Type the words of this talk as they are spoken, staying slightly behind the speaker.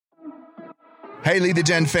Hey, Lead the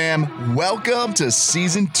Gen fam. Welcome to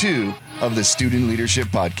Season 2 of the Student Leadership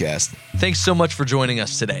Podcast. Thanks so much for joining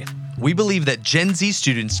us today. We believe that Gen Z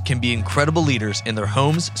students can be incredible leaders in their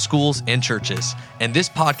homes, schools, and churches. And this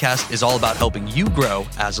podcast is all about helping you grow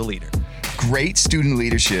as a leader. Great student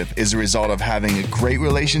leadership is a result of having a great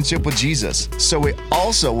relationship with Jesus. So we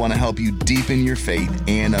also want to help you deepen your faith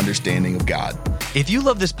and understanding of God. If you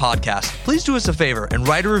love this podcast, please do us a favor and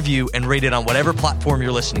write a review and rate it on whatever platform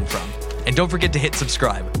you're listening from. And don't forget to hit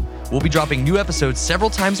subscribe. We'll be dropping new episodes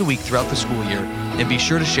several times a week throughout the school year, and be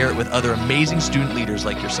sure to share it with other amazing student leaders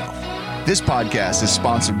like yourself. This podcast is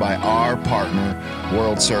sponsored by our partner,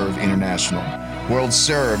 World Serve International. World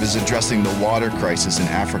Serve is addressing the water crisis in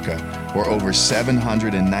Africa, where over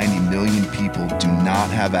 790 million people do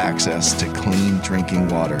not have access to clean drinking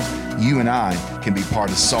water. You and I can be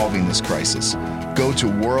part of solving this crisis. Go to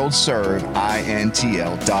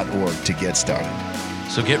worldserveintl.org to get started.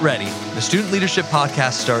 So get ready. The Student Leadership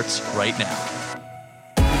Podcast starts right now.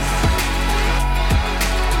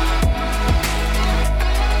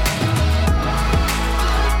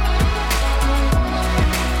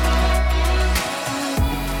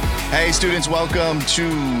 Hey students, welcome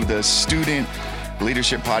to the Student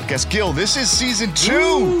Leadership Podcast. Gil, this is Season 2.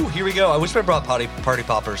 Ooh, here we go. I wish I brought party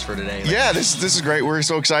poppers for today. Yeah, this is great. We're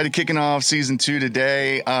so excited kicking off Season 2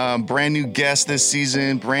 today. Brand new guests this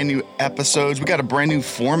season, brand new episodes. We got a brand new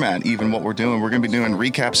format, even what we're doing. We're going to be doing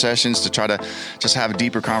recap sessions to try to just have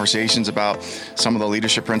deeper conversations about some of the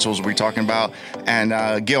leadership principles we're talking about.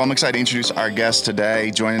 And Gil, I'm excited to introduce our guest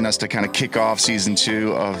today, joining us to kind of kick off Season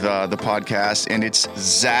 2 of the podcast. And it's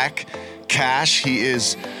Zack. He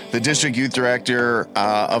is the district youth director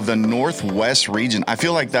of the Northwest region. I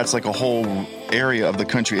feel like that's like a whole area of the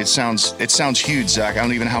country. It sounds huge, Zack. I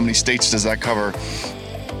don't even know how many states does that cover.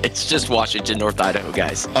 It's just Washington, North Idaho,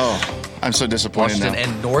 guys. Oh, I'm so disappointed Washington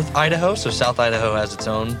now. And North Idaho, so South Idaho has its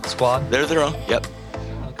own squad. They're their own. Yep.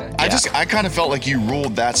 Okay. I kind of felt like you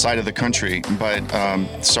ruled that side of the country, but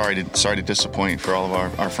sorry to disappoint for all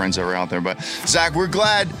of our friends that were out there. But Zack, we're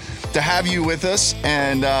glad to have you with us,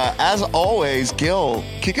 and as always, Gil,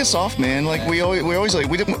 kick us off, man. Like we always like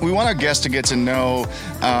we want our guests to get to know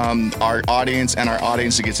our audience, and our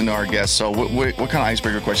audience to get to know our guests. So what kind of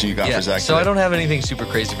icebreaker question you got for Zack? So today? I don't have anything super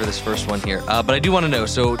crazy for this first one here, but I do want to know.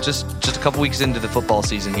 So just a couple weeks into the football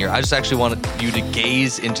season here, I just actually wanted you to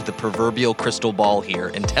gaze into the proverbial crystal ball here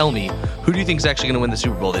and tell me, who do you think is actually going to win the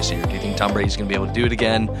Super Bowl this year? Do you think Tom Brady's going to be able to do it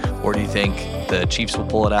again, or do you think the Chiefs will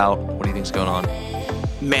pull it out? What do you think's going on?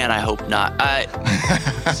 Man, I hope not.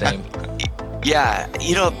 Same. Yeah,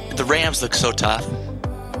 the Rams look so tough.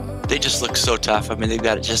 They just look so tough. I mean, they've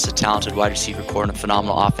got just a talented wide receiver core and a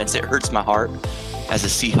phenomenal offense. It hurts my heart as a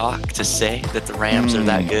Seahawk to say that the Rams are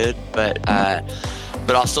that good, but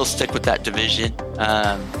I'll still stick with that division.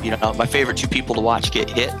 My favorite two people to watch get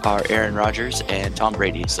hit are Aaron Rodgers and Tom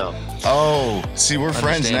Brady. So, see, we're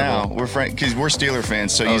friends now. We're friends because we're Steeler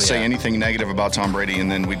fans. So you say anything negative about Tom Brady,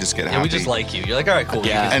 and then we just get happy. Yeah, we just like you. You're like, all right, cool.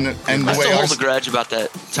 Yeah, and I still hold a grudge about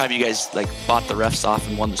that time you guys bought the refs off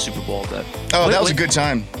and won the Super Bowl. But that was a good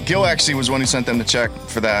time. Gil actually was one who sent them the check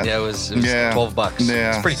for that. Yeah, it was $12. Yeah,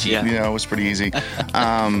 it's pretty cheap. Yeah, it was pretty easy.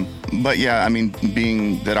 But yeah, I mean,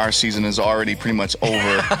 being that our season is already pretty much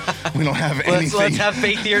over, we don't have anything. Let's have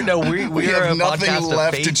faith here. No, we are have a nothing podcast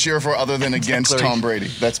left of to cheer for other than against Tom Brady.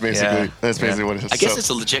 That's basically what it is. I guess it's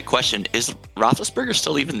a legit question. Is Roethlisberger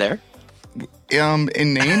still even there?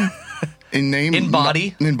 In name, in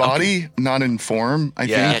body, not in form. I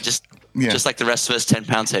think. Yeah, just like the rest of us, 10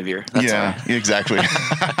 pounds heavier. That's all right. Exactly.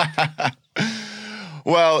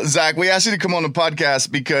 Well, Zack, we asked you to come on the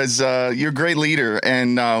podcast because you're a great leader,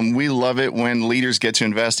 and we love it when leaders get to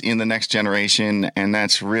invest in the next generation, and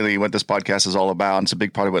that's really what this podcast is all about. It's a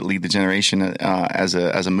big part of what Lead the Generation as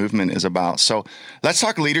a movement is about. So let's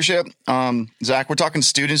talk leadership. Zack, we're talking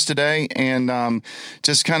students today, and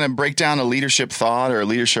just kind of break down a leadership thought or a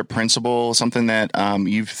leadership principle, something that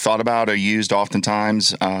you've thought about or used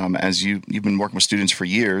oftentimes as you've been working with students for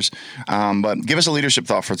years. But give us a leadership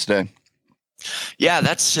thought for today. Yeah,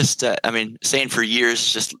 that's just, saying for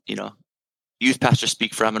years, just, youth pastor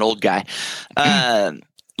speak for, I'm an old guy.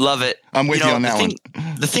 Love it. I'm with you on that one.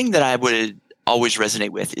 The thing that I would always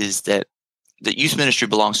resonate with is that youth ministry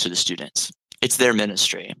belongs to the students. It's their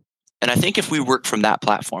ministry. And I think if we work from that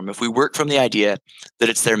platform, if we work from the idea that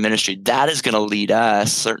it's their ministry, that is going to lead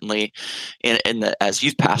us, certainly as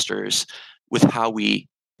youth pastors, with how we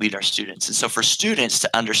lead our students. And so for students to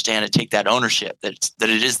understand and take that ownership that it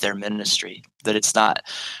is their ministry, that it's not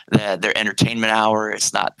their entertainment hour,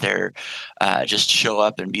 it's not their just show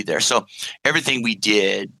up and be there. So everything we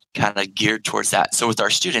did kind of geared towards that. So with our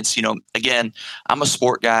students, again, I'm a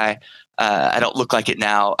sport guy. I don't look like it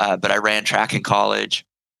now, but I ran track in college.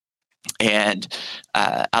 And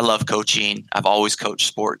I love coaching. I've always coached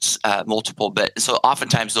sports, multiple. But so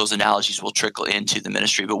oftentimes those analogies will trickle into the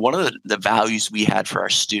ministry. But one of the values we had for our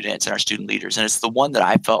students and our student leaders, and it's the one that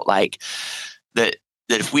I felt like that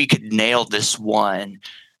if we could nail this one,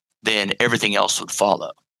 then everything else would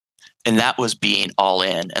follow. And that was being all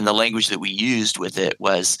in. And the language that we used with it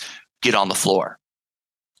was get on the floor.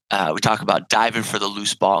 We talk about diving for the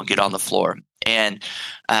loose ball and get on the floor. And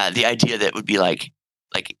the idea that would be like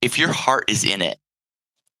if your heart is in it,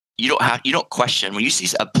 you don't question. When you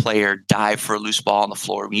see a player dive for a loose ball on the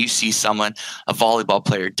floor, when you see a volleyball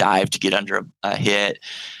player dive to get under a hit,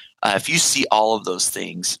 if you see all of those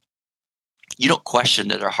things, you don't question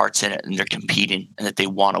that their heart's in it and they're competing and that they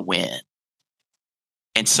want to win.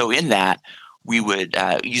 And so in that, we would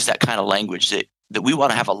use that kind of language that we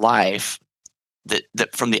want to have a life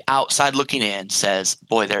that from the outside looking in says,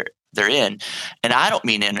 boy, they're in. And I don't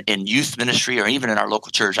mean in youth ministry or even in our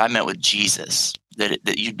local church. I meant with Jesus,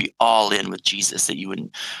 that you'd be all in with Jesus, that you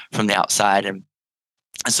wouldn't from the outside. And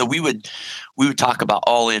so we would talk about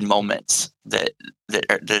all in moments that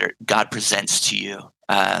God presents to you,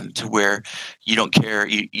 to where you don't care,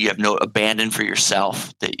 you have no abandon for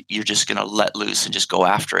yourself, that you're just going to let loose and just go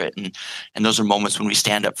after it. And those are moments when we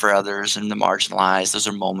stand up for others and the marginalized. Those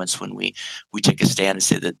are moments when we take a stand and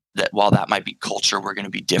say that while that might be culture, we're going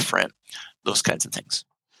to be different. Those kinds of things.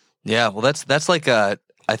 Yeah, well, that's like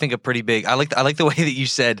I think a pretty big. I like the way that you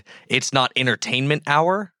said it's not entertainment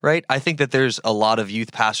hour, right? I think that there's a lot of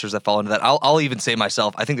youth pastors that fall into that. I'll even say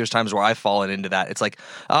myself. I think there's times where I've fallen into that. It's like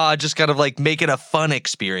just kind of like make it a fun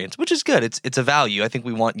experience, which is good. It's a value. I think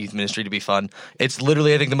we want youth ministry to be fun. It's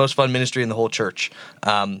literally, I think, the most fun ministry in the whole church.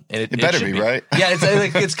 And it better be, right? Yeah,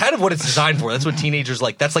 it's kind of what it's designed for. That's what teenagers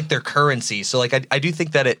like. That's like their currency. So like I do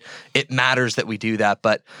think that it matters that we do that.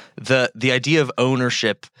 But the idea of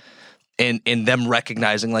ownership. And them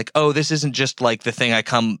recognizing like, oh, this isn't just like the thing I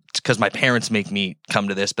come because my parents make me come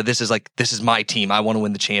to this, but this is my team. I want to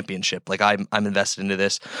win the championship. Like I'm invested into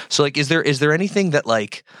this. So like, is there anything that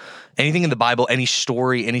like anything in the Bible, any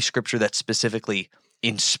story, any scripture that specifically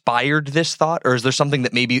inspired this thought, or is there something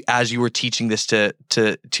that maybe as you were teaching this to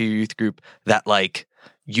your youth group that like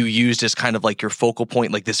you used as kind of like your focal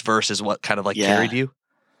point, like this verse is what kind of like carried you?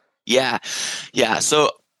 Yeah.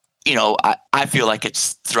 So. I feel like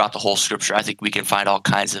it's throughout the whole scripture. I think we can find all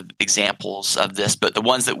kinds of examples of this, but the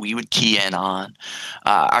ones that we would key in on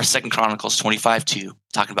are 2 Chronicles 25:2,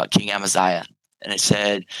 talking about King Amaziah. And it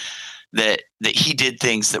said that he did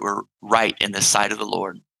things that were right in the sight of the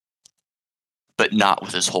Lord, but not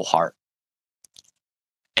with his whole heart.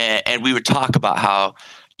 And we would talk about how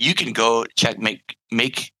you can go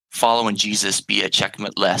make following Jesus be a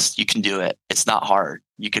checkmate list. You can do it. It's not hard.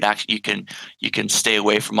 You can stay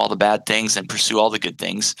away from all the bad things and pursue all the good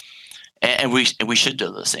things, and we should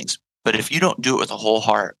do those things. But if you don't do it with a whole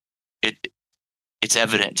heart, it's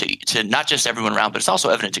evident to not just everyone around, but it's also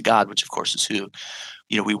evident to God, which of course is who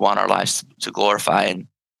we want our lives to glorify. And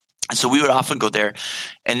so we would often go there,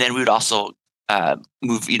 and then we would also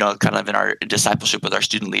move. Kind of in our discipleship with our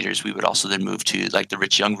student leaders, we would also then move to like the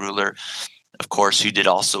rich young ruler, of course, he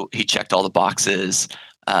checked all the boxes.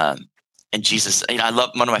 And Jesus, I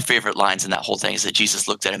love one of my favorite lines in that whole thing is that Jesus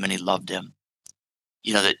looked at him and he loved him.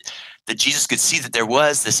 That Jesus could see that there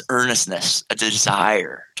was this earnestness, a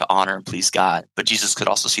desire to honor and please God. But Jesus could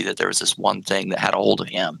also see that there was this one thing that had a hold of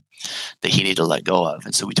him that he needed to let go of.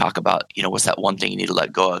 And so we talk about, what's that one thing you need to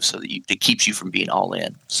let go of so that keeps you from being all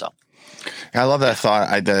in. So. I love that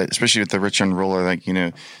thought, especially with the rich young ruler, like,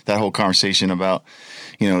 that whole conversation about,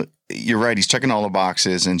 you're right. He's checking all the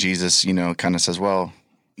boxes and Jesus, kind of says, well,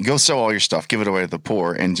 go sell all your stuff, give it away to the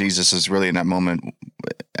poor. And Jesus is really in that moment,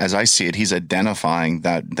 as I see it, he's identifying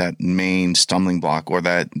that main stumbling block or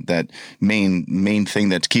that main thing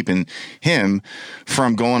that's keeping him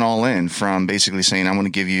from going all in, from basically saying, I want to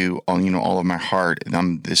give you all of my heart.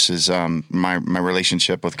 This is my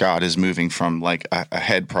relationship with God is moving from like a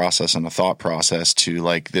head process and a thought process to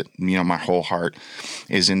like that, my whole heart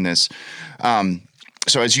is in this.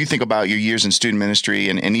 So as you think about your years in student ministry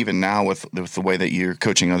and even now with the way that you're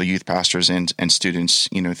coaching other youth pastors and students,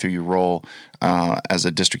 through your role as a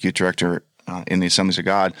district youth director in the Assemblies of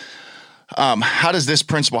God, how does this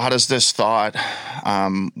principle, how does this thought,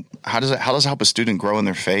 how does it help a student grow in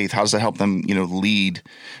their faith? How does that help them, lead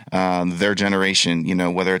their generation,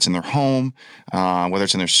 whether it's in their home, whether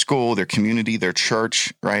it's in their school, their community, their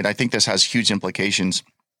church, right? I think this has huge implications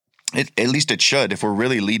At least it should. If we're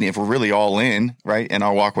really leading, if we're really all in, right, in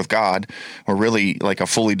our walk with God, we're really like a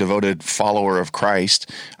fully devoted follower of Christ.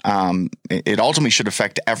 It ultimately should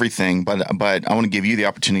affect everything. But I want to give you the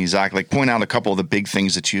opportunity, Zach, like point out a couple of the big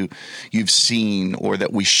things that you've seen or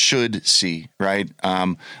that we should see, right?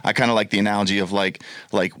 I kind of like the analogy of like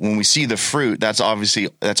when we see the fruit, that's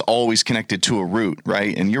always connected to a root,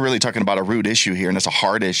 right? And you're really talking about a root issue here, and it's a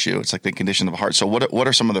heart issue. It's like the condition of the heart. So what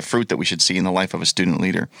are some of the fruit that we should see in the life of a student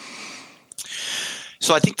leader?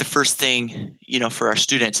 So I think the first thing, for our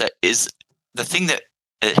students is the thing that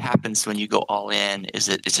happens when you go all in is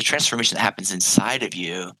that it's a transformation that happens inside of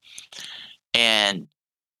you, and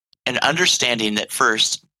understanding that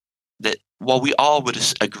first, that while we all would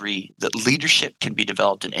agree that leadership can be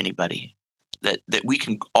developed in anybody, that we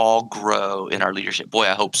can all grow in our leadership. Boy,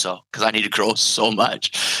 I hope so, because I need to grow so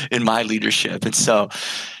much in my leadership. And so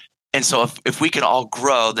if we can all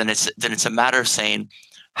grow, then it's a matter of saying,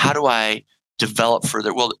 how do I develop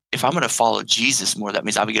further? Well, if I'm going to follow Jesus more, that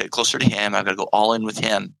means I'm going to get closer to him. I've got to go all in with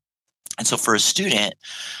him. And so for a student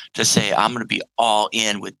to say, I'm going to be all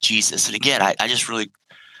in with Jesus. And again, I just really,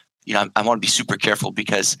 I want to be super careful,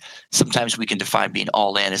 because sometimes we can define being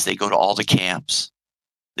all in as they go to all the camps.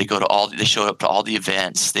 They show up to all the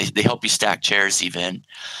events. They help you stack chairs even.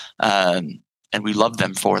 And we love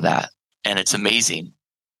them for that. And it's amazing.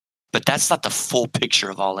 But that's not the full picture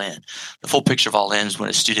of all in. The full picture of all in is when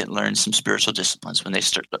a student learns some spiritual disciplines, when they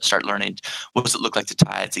start learning, what does it look like to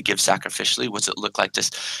tithe, to give sacrificially? What does it look like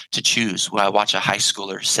to choose? When I watch a high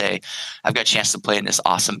schooler say, I've got a chance to play in this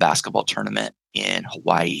awesome basketball tournament in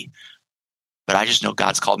Hawaii, but I just know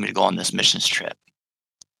God's called me to go on this missions trip.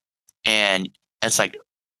 And it's like,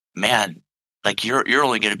 man, like you're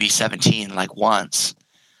only going to be 17 like once,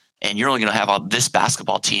 and you're only going to have all this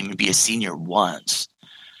basketball team and be a senior once.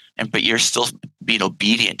 But you're still being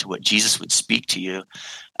obedient to what Jesus would speak to you.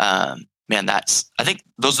 I think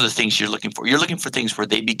those are the things you're looking for. You're looking for things where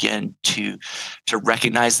they begin to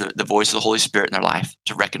recognize the voice of the Holy Spirit in their life,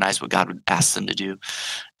 to recognize what God would ask them to do,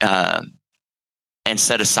 and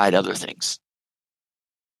set aside other things.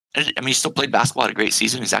 He still played basketball, had a great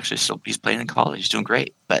season. He's playing in college. He's doing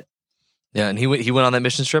great. But yeah, and he went on that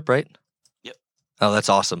mission trip, right? Yep. Oh, that's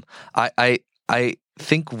awesome. I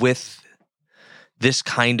think with this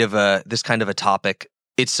kind of a topic,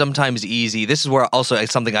 it's sometimes easy. This is where also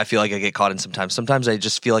it's something I feel like I get caught in sometimes. Sometimes I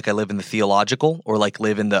just feel like I live in the theological, or like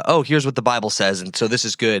live in the, here's what the Bible says, and so this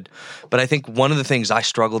is good. But I think one of the things I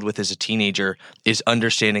struggled with as a teenager is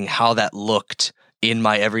understanding how that looked in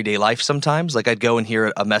my everyday life sometimes. Like I'd go and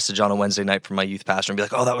hear a message on a Wednesday night from my youth pastor and be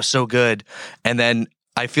like, oh, that was so good. And then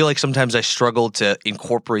I feel like sometimes I struggle to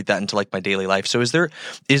incorporate that into like my daily life. So is there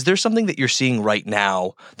something that you're seeing right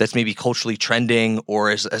now that's maybe culturally trending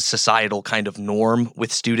or is a societal kind of norm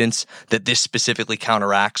with students that this specifically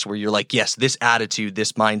counteracts, where you're like, yes, this attitude,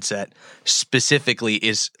 this mindset specifically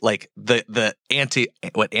is like the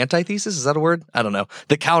antithesis? Is that a word? I don't know.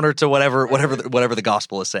 The counter to whatever the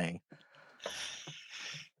gospel is saying.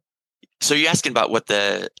 So you're asking about what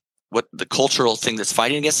the cultural thing that's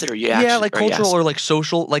fighting against it, or cultural or like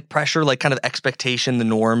social, like pressure, like kind of expectation, the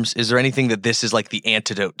norms. Is there anything that this is like the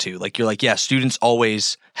antidote to? Like you're like, yeah, students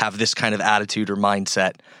always have this kind of attitude or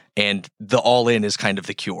mindset, and the all in is kind of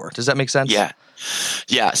the cure. Does that make sense? Yeah.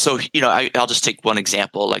 So I'll just take one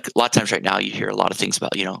example. Like a lot of times right now, you hear a lot of things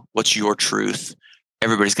about what's your truth.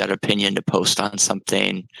 Everybody's got an opinion to post on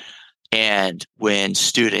something, and when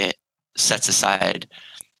student sets aside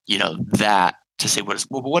that to say,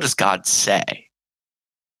 what does God say?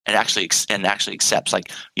 And actually accepts,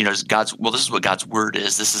 like, this is what God's word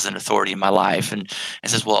is. This is an authority in my life. And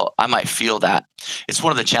says, well, I might feel that. It's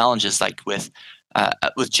one of the challenges, like with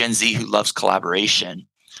Gen Z who loves collaboration.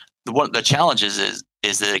 The challenges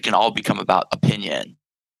is that it can all become about opinion.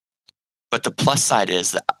 But the plus side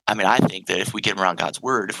is that, I think that if we get around God's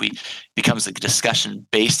word, if we becomes a discussion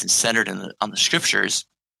based and centered on the scriptures,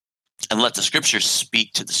 and let the scriptures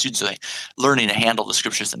speak to the students, so learning to handle the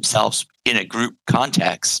scriptures themselves in a group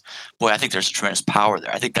context, boy, I think there's a tremendous power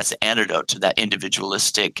there. I think that's the antidote to that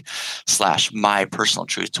individualistic / my personal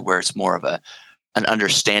truth, to where it's more of an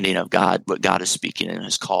understanding of God, what God is speaking and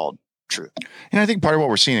is called true. And I think part of what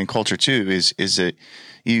we're seeing in culture too is that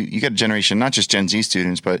you get a generation, not just Gen Z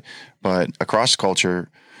students, but across culture,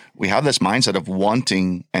 we have this mindset of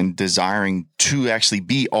wanting and desiring to actually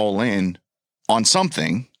be all in on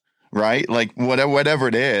something. Right? Like whatever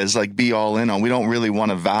it is, like be all in on. We don't really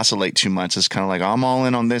want to vacillate too much. It's kind of like, I'm all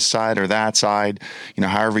in on this side or that side,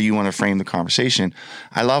 however you want to frame the conversation.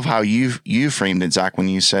 I love how you framed it, Zach, when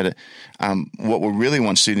you said it. What we really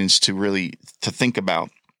want students to think about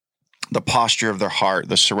the posture of their heart,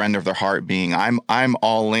 the surrender of their heart being, I'm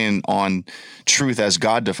all in on truth as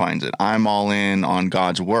God defines it. I'm all in on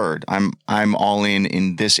God's word. I'm all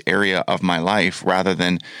in this area of my life, rather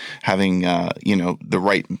than having the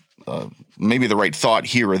right maybe the right thought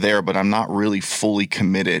here or there, but I'm not really fully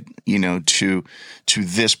committed, to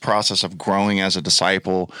this process of growing as a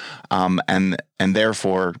disciple, and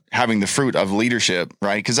therefore having the fruit of leadership,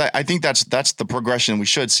 right? Because I think that's the progression we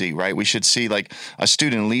should see, right? We should see like a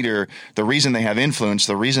student leader. The reason they have influence,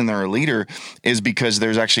 the reason they're a leader, is because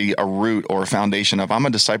there's actually a root or a foundation of, I'm a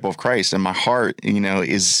disciple of Christ, and my heart,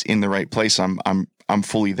 is in the right place. I'm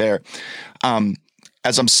fully there.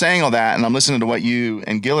 As I'm saying all that, and I'm listening to what you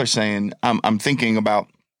and Gil are saying, I'm thinking about,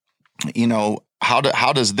 how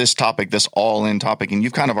does this topic, this all-in topic, and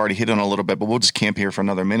you've kind of already hit on a little bit, but we'll just camp here for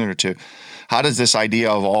another minute or two. How does this idea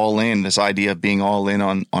of all-in, this idea of being all in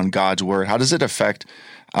on God's word, how does it affect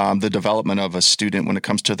the development of a student when it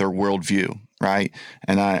comes to their worldview, right?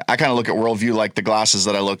 And I kind of look at worldview like the glasses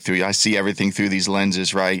that I look through. I see everything through these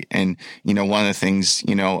lenses, right? And, one of the things,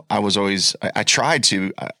 I tried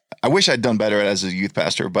to, I wish I'd done better as a youth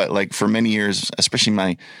pastor, but like for many years, especially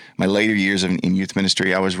my later years in youth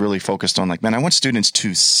ministry, I was really focused on like, man, I want students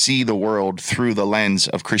to see the world through the lens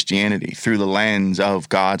of Christianity, through the lens of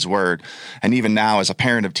God's word. And even now as a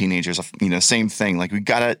parent of teenagers, same thing. Like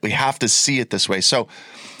we have to see it this way. So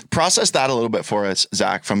process that a little bit for us,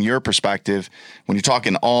 Zach, from your perspective. When you're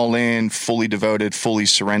talking all in, fully devoted, fully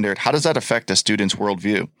surrendered, how does that affect a student's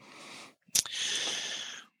worldview?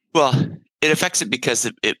 Well, it affects it because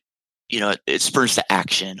it spurs to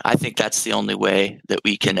action. I think that's the only way that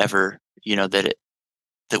we can ever,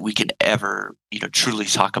 that we can ever, truly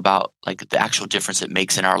talk about like the actual difference it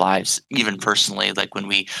makes in our lives, even personally, like when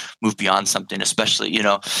we move beyond something, especially,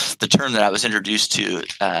 the term that I was introduced to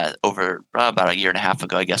over about a year and a half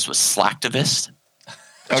ago, I guess, was slacktivist.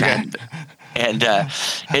 Okay. And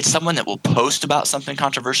it's someone that will post about something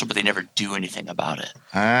controversial, but they never do anything about it.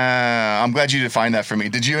 I'm glad you defined that for me.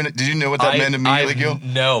 Did you know what that meant immediately, Gil?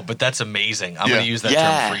 No, but that's amazing. I'm going to use that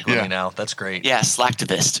term frequently now. That's great. Yeah,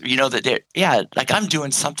 slacktivist. Like I'm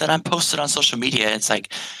doing something, I'm posted on social media, and it's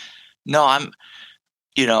like, no, I'm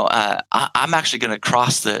actually going to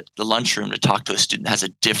cross the lunchroom to talk to a student that has a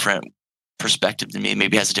different perspective than me,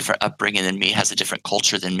 maybe has a different upbringing than me, has a different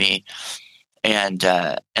culture than me, and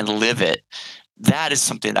live it. That is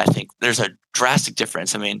something I think there's a drastic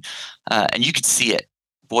difference. I mean, and you could see it.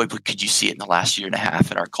 Boy, could you see it in the last year and a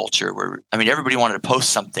half in our culture where, everybody wanted to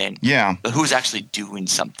post something. Yeah. But who's actually doing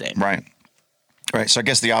something? Right. Right. So I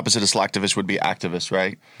guess the opposite of slacktivist would be activist,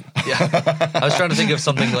 right? Yeah. I was trying to think of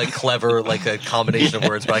something like clever, like a combination of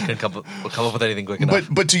words, but I couldn't come up with anything quick enough.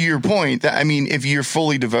 But to your point, if you're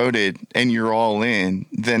fully devoted and you're all in,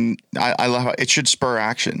 then I love how it should spur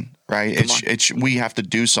action, right? We have to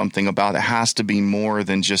do something about it. It has to be more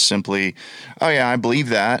than just simply, oh yeah, I believe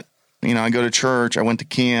that. I go to church, I went to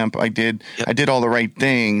camp, I did all the right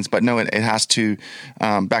things, but no, it has to,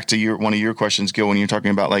 back to one of your questions, Gil, when you're talking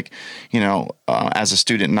about like, as a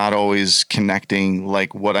student, not always connecting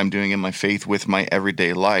like what I'm doing in my faith with my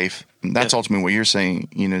everyday life. And that's ultimately what you're saying,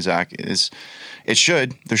 Zach, is there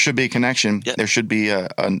should be a connection. Yep. There should be a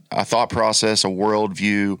thought process, a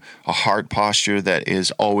worldview, a heart posture that is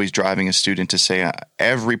always driving a student to say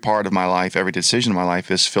every part of my life, every decision in my life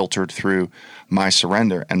is filtered through my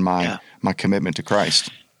surrender and my commitment to Christ.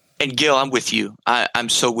 And Gil, I'm with you. I'm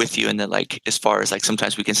so with you. And then like, as far as like,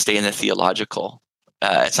 sometimes we can stay in the theological.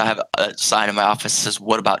 So I have a sign in my office that says,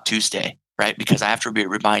 "What about Tuesday?" Right? Because I have to be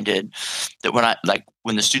reminded that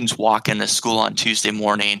when the students walk into school on Tuesday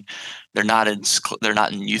morning, they're not in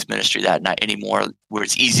youth ministry that night anymore, where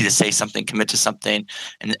it's easy to say something, commit to something,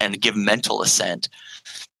 and give mental assent.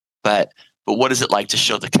 But what is it like to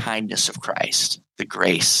show the kindness of Christ, the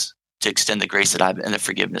grace, to extend the grace that and the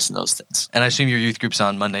forgiveness and those things? And I assume your youth group's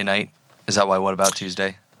on Monday night. Is that why What About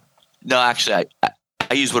Tuesday? No, actually,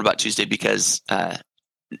 I use What About Tuesday because,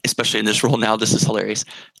 especially in this role now, this is hilarious.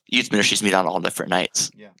 Youth ministries meet on all different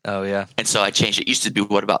nights. Yeah. Oh, yeah. And so I changed it. It used to be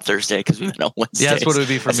What About Thursday because we went on Wednesdays. Yeah, that's what it would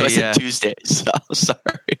be for me. So I said Tuesday. So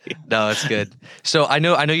sorry. No, it's good. So I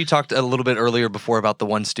know you talked a little bit earlier before about the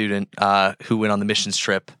one student who went on the missions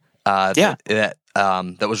trip. That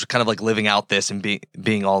was kind of like living out this and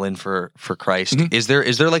being all in for Christ. Mm-hmm. Is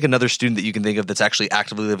there like another student that you can think of that's actually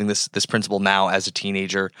actively living this principle now as a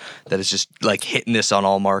teenager that is just like hitting this on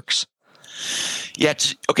all marks? Yeah.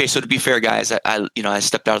 Okay. So to be fair, guys, I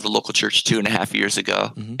stepped out of the local church 2.5 years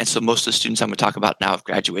ago, mm-hmm. and so most of the students I'm going to talk about now have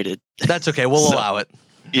graduated. That's okay. We'll allow it.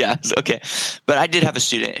 Yeah. Okay. But I did have a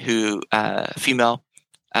student who, female,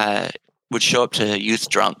 would show up to youth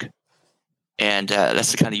drunk. And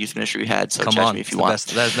that's the kind of youth ministry we had. So Come judge on, me if you the want.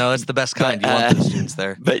 best. That's the best kind. You want those students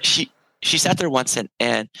there. But she sat there once,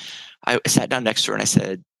 and I sat down next to her and I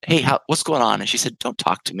said, "Hey, what's going on?" And she said, "Don't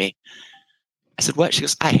talk to me." I said, "What?" She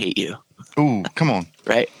goes, "I hate you." Ooh, come on.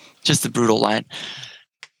 Right? Just the brutal line.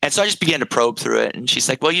 And so I just began to probe through it. And she's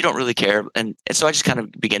like, "Well, you don't really care." And so I just kind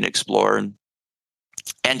of began to explore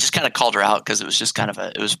and just kind of called her out, because it was just kind of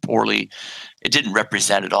it was poorly, it didn't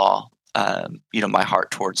represent at all, my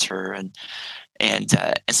heart towards her. And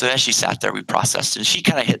so as she sat there, we processed, and she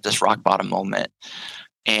kind of hit this rock bottom moment.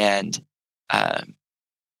 And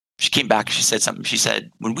she came back and she said something. She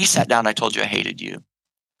said, "When we sat down, I told you I hated you.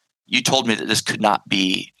 You told me that this could not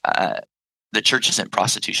be, the church isn't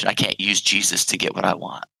prostitution. I can't use Jesus to get what I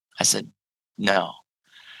want." I said, "No."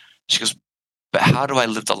 She goes, "But how do I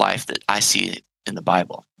live the life that I see in the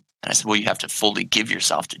Bible?" And I said, "Well, you have to fully give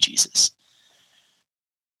yourself to Jesus."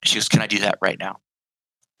 And she goes, "Can I do that right now?"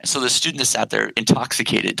 And so the student that sat there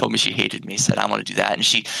intoxicated told me she hated me, said, "I want to do that." And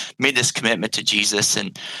she made this commitment to Jesus.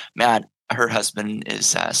 And man, her husband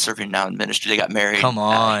is serving now in ministry. They got married. Come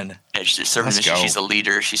on. She's serving in ministry. She's a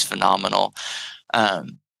leader. She's phenomenal.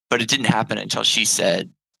 But it didn't happen until she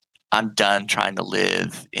said, "I'm done trying to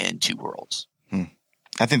live in two worlds."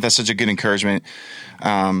 I think that's such a good encouragement,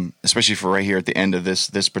 especially for right here at the end of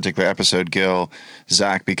this particular episode, Gil,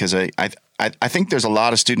 Zach, because I think there's a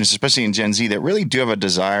lot of students, especially in Gen Z, that really do have a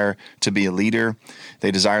desire to be a leader.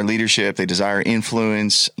 They desire leadership. They desire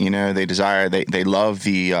influence. They love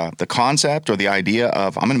the concept or the idea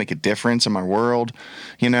of, I'm going to make a difference in my world,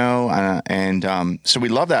 and so we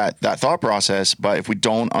love that thought process. But if we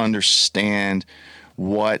don't understand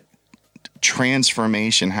what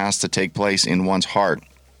transformation has to take place in one's heart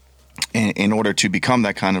in order to become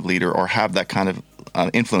that kind of leader, or have that kind of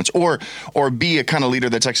influence, or be a kind of leader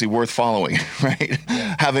that's actually worth following, right?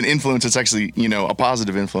 Have an influence that's actually, a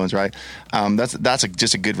positive influence, right? That's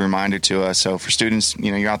just a good reminder to us. So for students,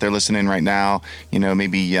 you're out there listening right now,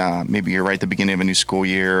 maybe you're right at the beginning of a new school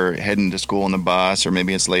year, heading to school on the bus, or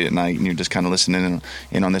maybe it's late at night and you're just kind of listening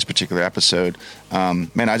in on this particular episode.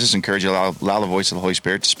 Man, I just encourage you, allow the voice of the Holy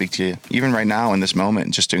Spirit to speak to you, even right now in this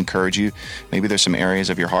moment, just to encourage you. Maybe there's some areas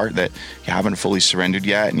of your heart that you haven't fully surrendered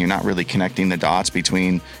yet, and you're not really connecting the dots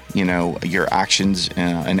between, your actions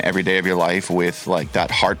and every day of your life with like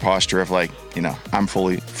that heart posture of like, I'm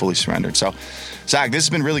fully surrendered. So Zack, this has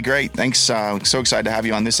been really great. Thanks. So excited to have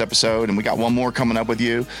you on this episode. And we got one more coming up with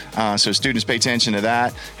you. So students, pay attention to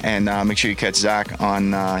that, and make sure you catch Zack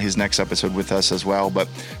on his next episode with us as well. But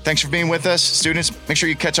thanks for being with us. Students, make sure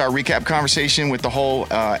you catch our recap conversation with the whole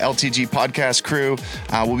LTG podcast crew.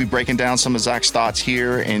 We'll be breaking down some of Zack's thoughts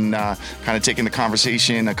here and kind of taking the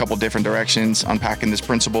conversation a couple different directions, unpacking this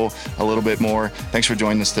principle a little bit more. Thanks for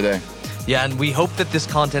joining us today. Yeah, and we hope that this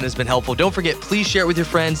content has been helpful. Don't forget, please share it with your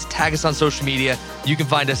friends. Tag us on social media. You can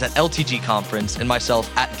find us at LTG Conference and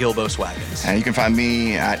myself at Gilbos Wagons. And you can find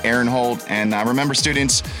me at Aaron Holt. And remember,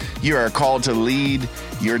 students, you are called to lead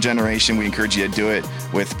your generation. We encourage you to do it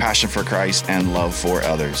with passion for Christ and love for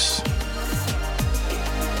others.